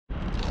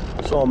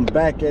So I'm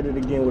back at it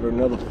again with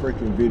another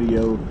freaking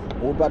video.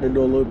 We're about to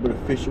do a little bit of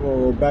fishing.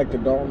 We're back to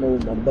Dartmoor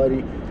with my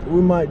buddy.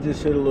 We might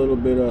just hit a little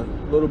bit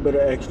of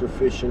extra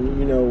fishing.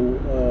 You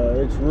know,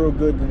 it's real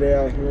good today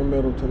out here in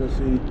Middle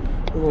Tennessee.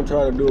 We're gonna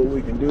try to do what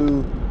we can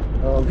do.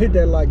 Hit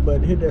that like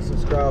button, hit that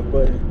subscribe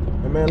button,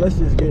 and man, let's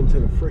just get into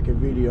the freaking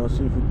video and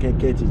see if we can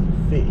catch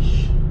any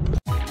fish.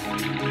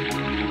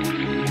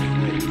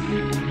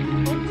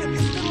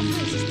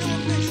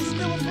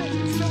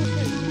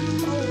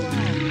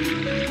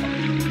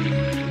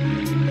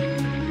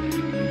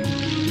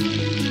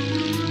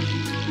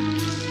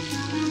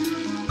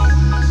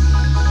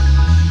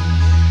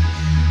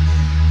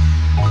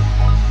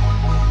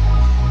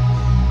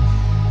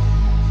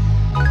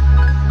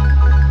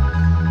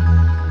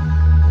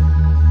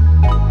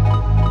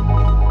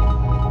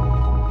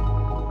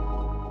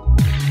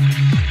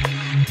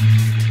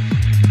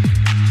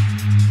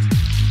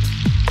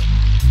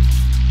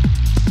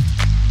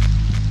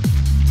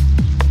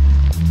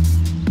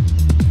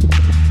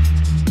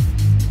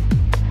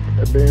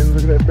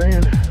 Look at that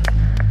band.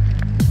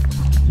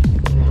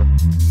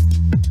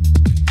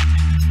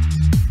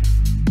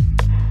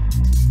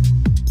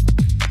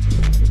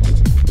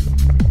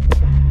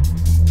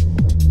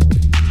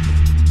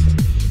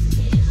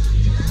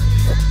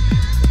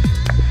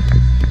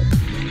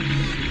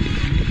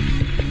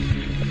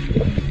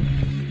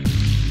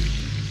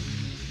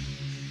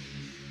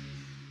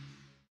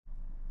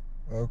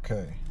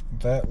 Okay,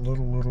 that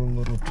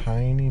little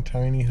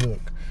tiny hook.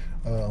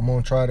 I'm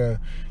gonna try to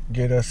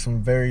get us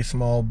some very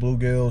small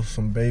bluegills,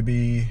 some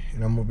baby,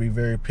 and I'm gonna be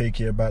very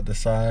picky about the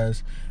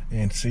size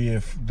and see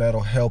if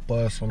that'll help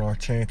us on our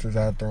chances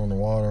out there on the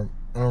water.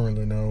 I don't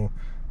really know.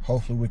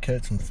 Hopefully we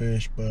catch some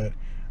fish, but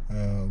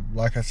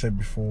like I said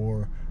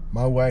before,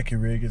 my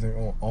wacky rig isn't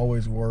gonna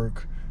always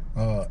work,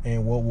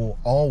 and what will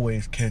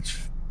always catch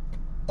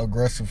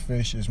aggressive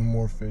fish is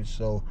more fish.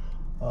 So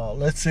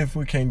let's see if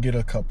we can get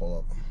a couple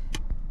of them.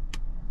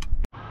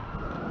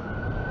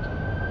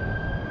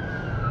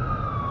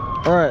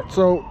 All right,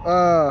 so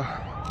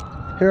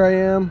here I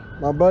am.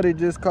 My buddy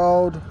just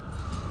called.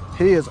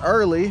 He is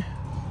early,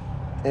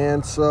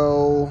 and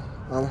so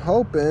I'm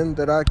hoping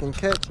that I can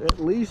catch at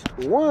least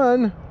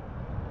one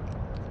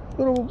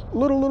little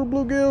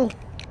bluegill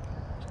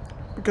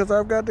because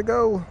I've got to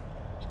go.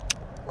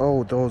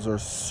 Oh, those are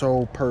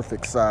so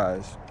perfect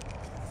size.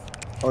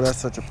 Oh, that's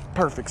such a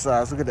perfect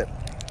size. Look at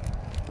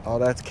that. Oh,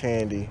 that's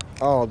candy.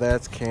 Oh,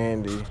 that's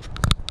candy.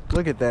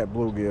 Look at that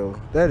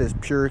bluegill. That is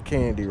pure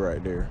candy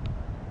right there.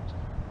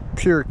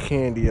 Pure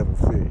candy of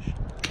a fish.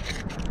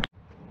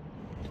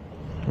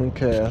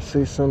 Okay, I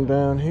see some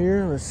down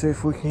here. Let's see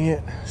if we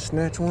can't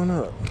snatch one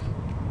up.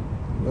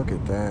 Look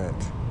at that.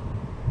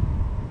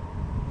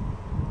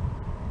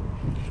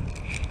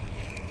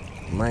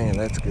 Man,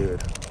 that's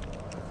good.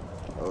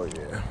 Oh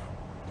yeah.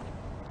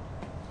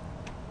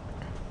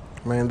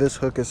 Man, this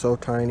hook is so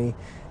tiny.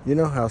 You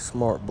know how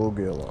smart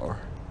bluegill are.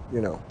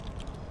 You know,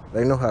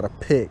 they know how to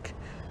pick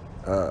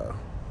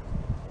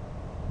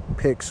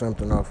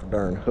something off a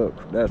darn hook,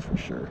 that's for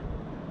sure.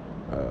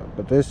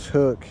 But this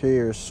hook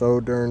here is so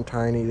darn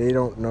tiny, they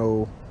don't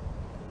know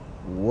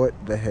what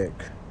the heck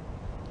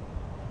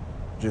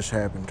just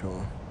happened to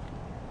them.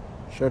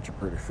 Such a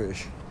pretty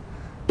fish.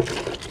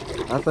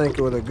 I think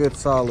with a good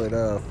solid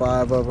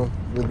 5 of them,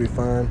 we'll be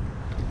fine.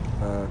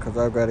 Because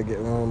I've got to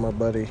get one of my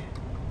buddy.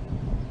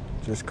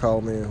 Just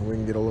called me and we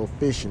can get a little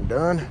fishing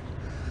done.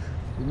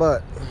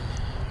 But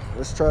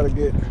let's try to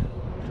get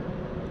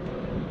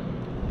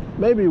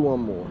maybe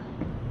one more.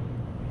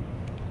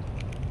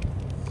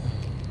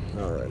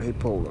 All right, he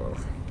pulled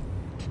off.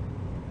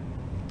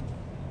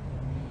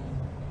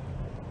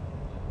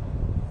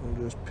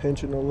 I'm just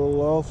pinching a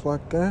little off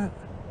like that.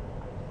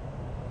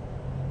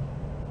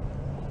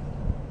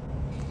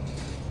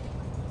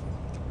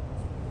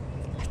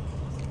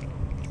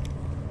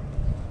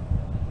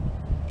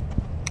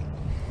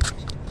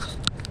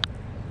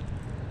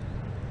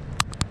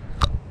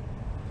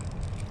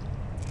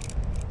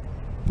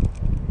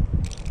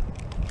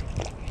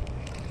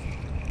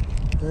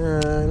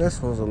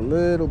 This one's a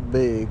little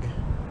big.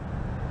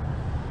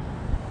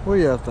 What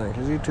do y'all think?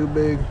 Is he too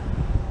big?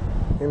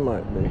 He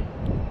might be.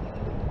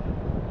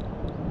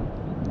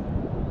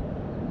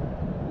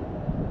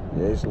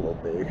 Yeah, he's a little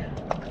big.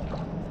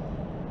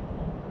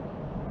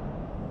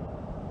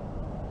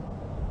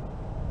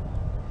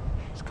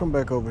 Let's come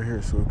back over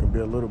here so we can be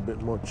a little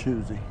bit more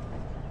choosy.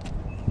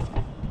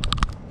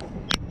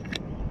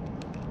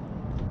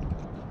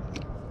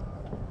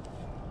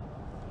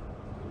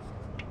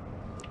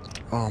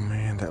 Oh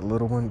man, that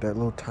little one, that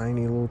little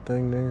tiny little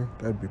thing there,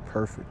 that'd be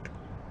perfect.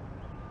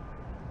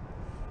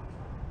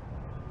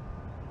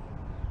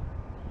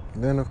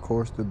 And then of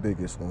course the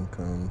biggest one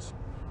comes.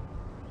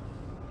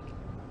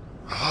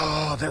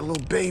 Oh, that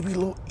little baby,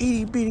 little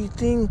itty bitty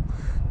thing,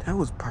 that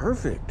was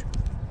perfect.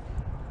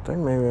 I think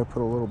maybe I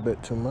put a little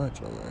bit too much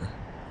on there.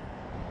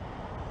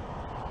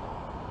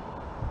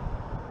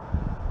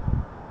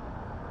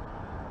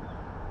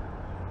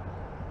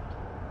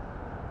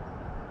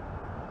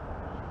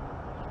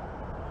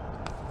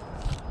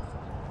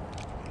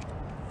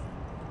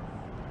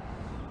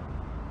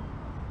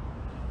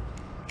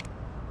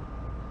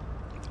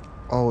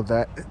 Oh,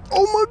 that.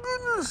 Oh my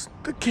goodness!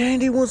 The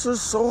candy ones are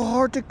so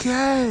hard to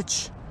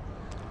catch.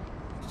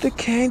 The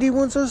candy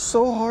ones are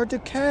so hard to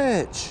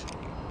catch.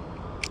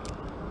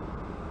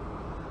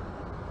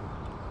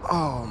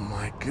 Oh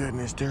my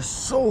goodness, they're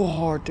so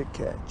hard to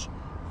catch.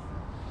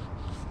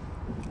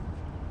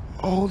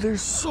 Oh, they're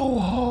so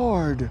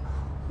hard.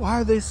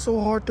 Why are they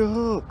so hard to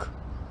hook?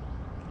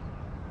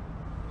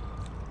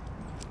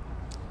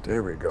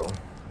 There we go.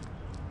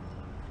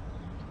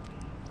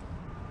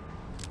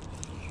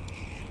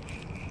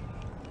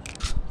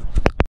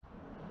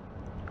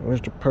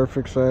 There's the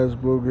perfect size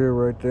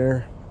bluegill right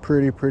there.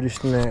 Pretty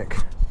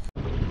snack.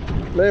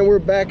 Man, we're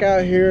back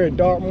out here at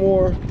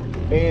Dartmoor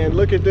and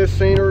look at this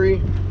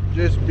scenery.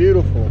 Just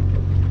beautiful.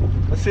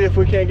 Let's see if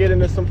we can't get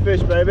into some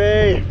fish,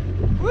 baby.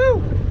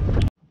 Woo!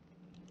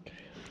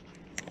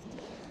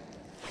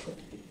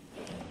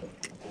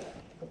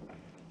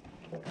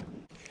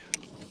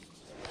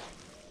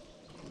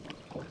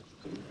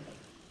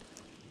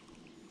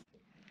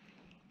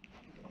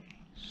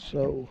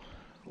 So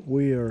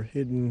we are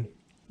hitting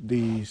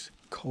these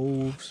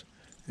coves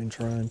and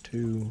trying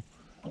to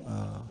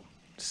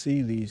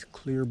see these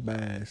clear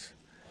bass,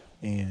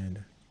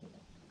 and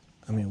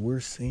I mean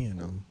we're seeing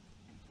them,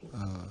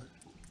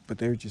 but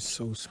they're just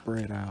so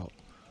spread out,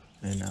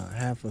 and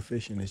half of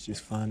fishing is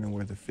just finding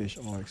where the fish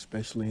are,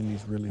 especially in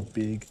these really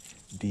big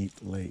deep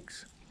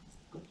lakes.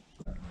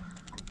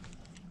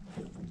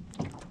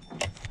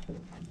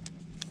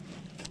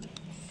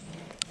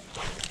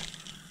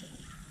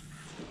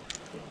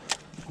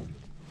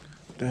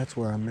 That's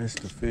where I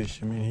missed the fish.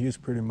 I mean, he was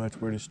pretty much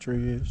where this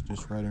tree is,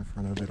 just right in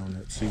front of it on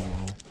that seawall.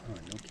 Oh,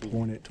 no,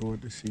 pointed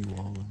toward the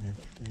seawall and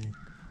everything.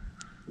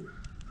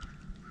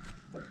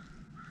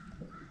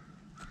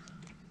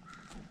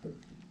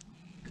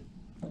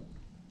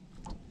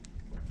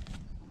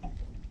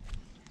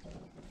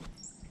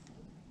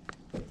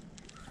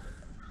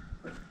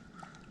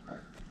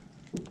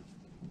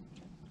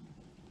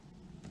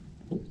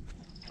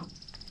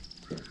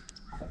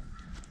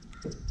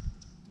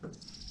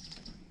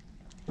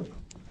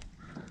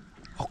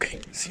 Okay,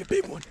 I see a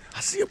big one. I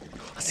see two.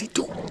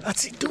 I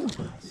see two.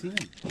 I see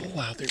them. Oh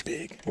wow, they're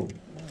big.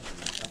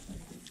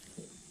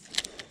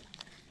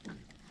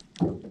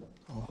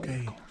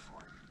 Okay.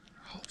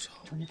 Hope so.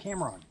 Turn your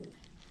camera on.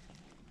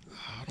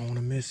 I don't want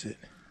to miss it.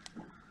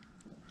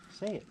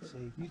 Say it.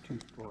 Say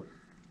YouTube for it.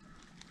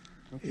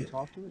 Don't you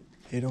talk to it?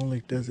 It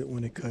only does it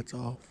when it cuts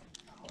off.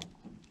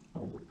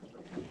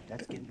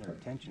 That's getting their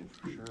attention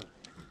for sure.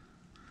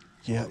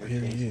 Yep,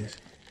 here he is.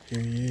 Here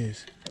he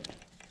is.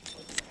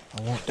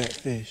 I want that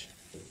fish.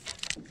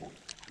 Oh,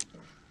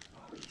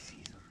 he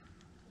sees him.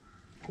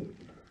 He's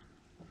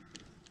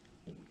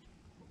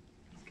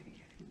gonna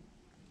get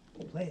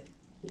it. Play it.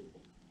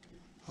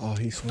 Oh,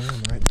 he swam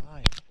right by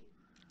it.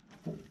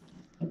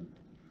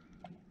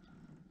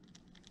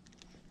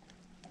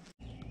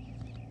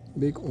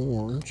 Big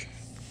orange.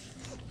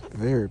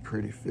 Very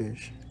pretty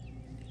fish.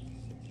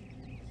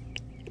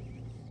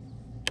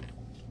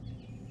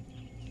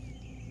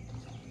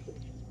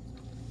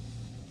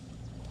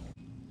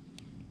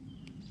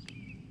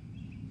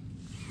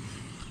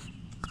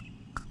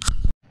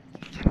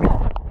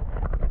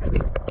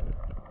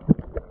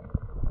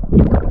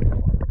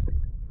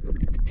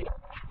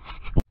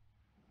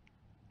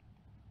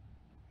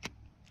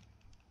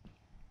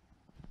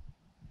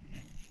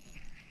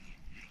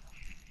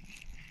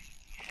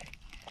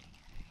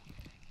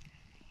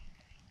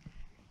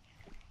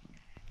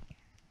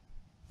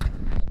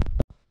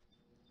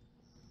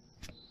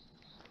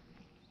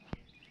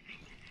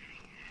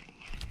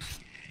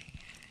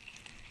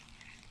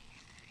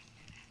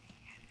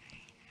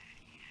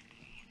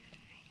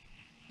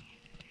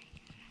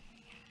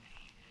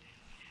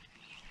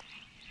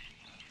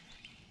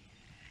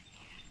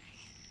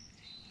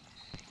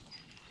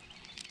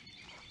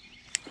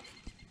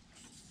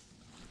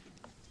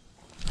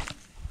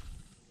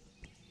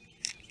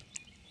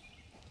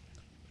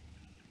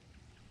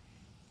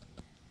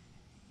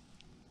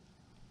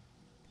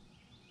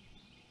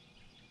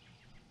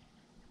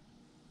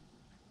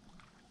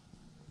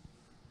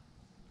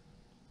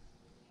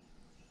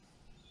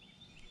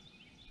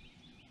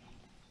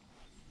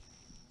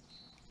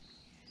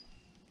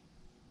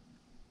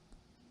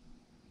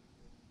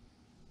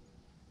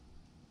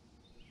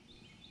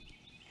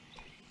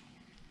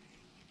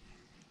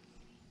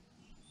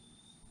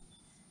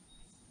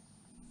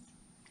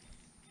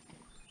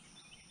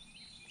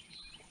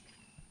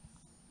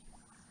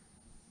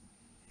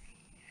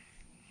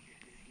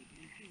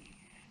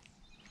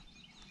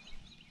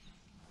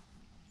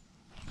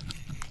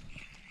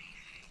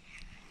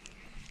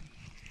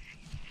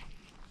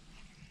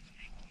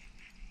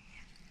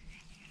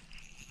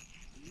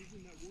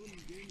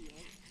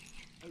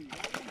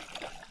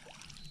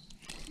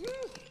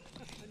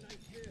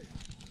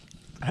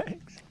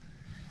 Thanks.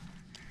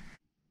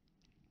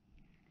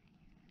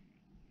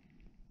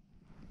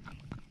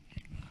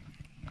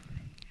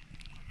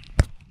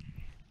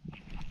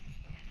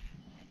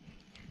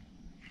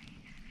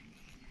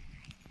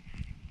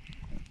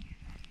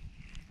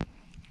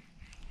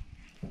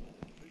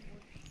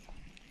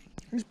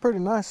 He's pretty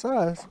nice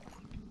size.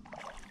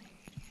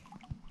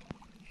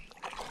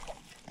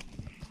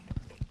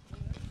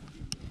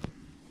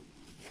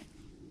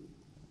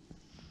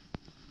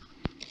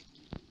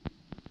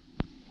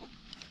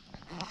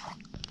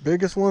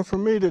 Biggest one for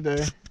me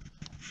today.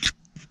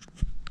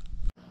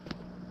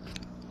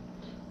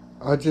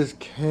 I just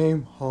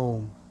came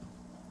home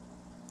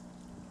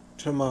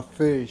to my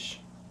fish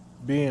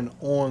being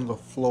on the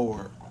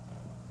floor.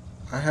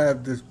 I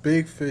have this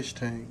big fish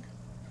tank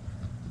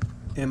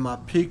and my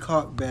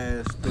peacock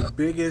bass, the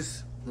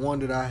biggest one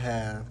that I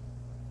have,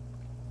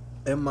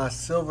 and my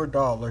silver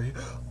dollar.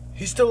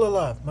 He's still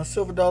alive. My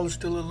silver dollar's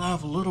still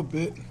alive a little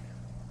bit.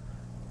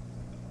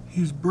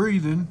 He's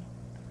breathing.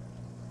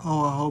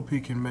 Oh, I hope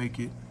he can make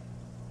it.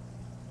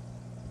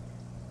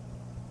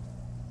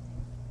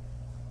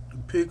 The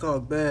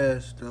peacock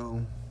bass,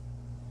 though,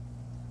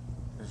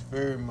 is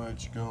very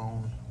much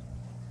gone.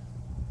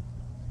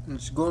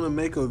 It's going to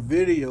make a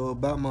video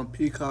about my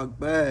peacock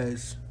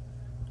bass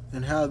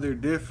and how they're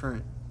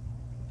different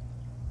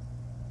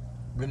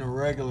than a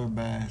regular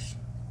bass.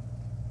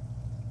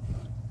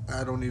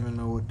 I don't even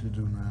know what to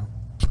do now.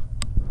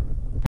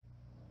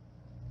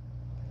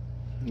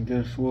 I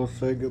guess we'll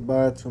say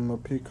goodbye to my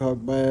peacock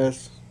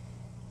bass.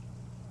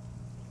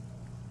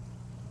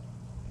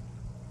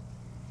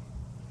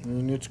 I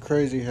mean, it's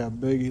crazy how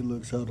big he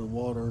looks out of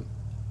water.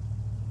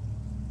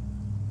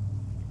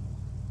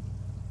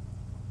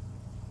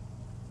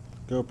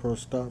 GoPro,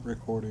 stop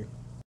recording.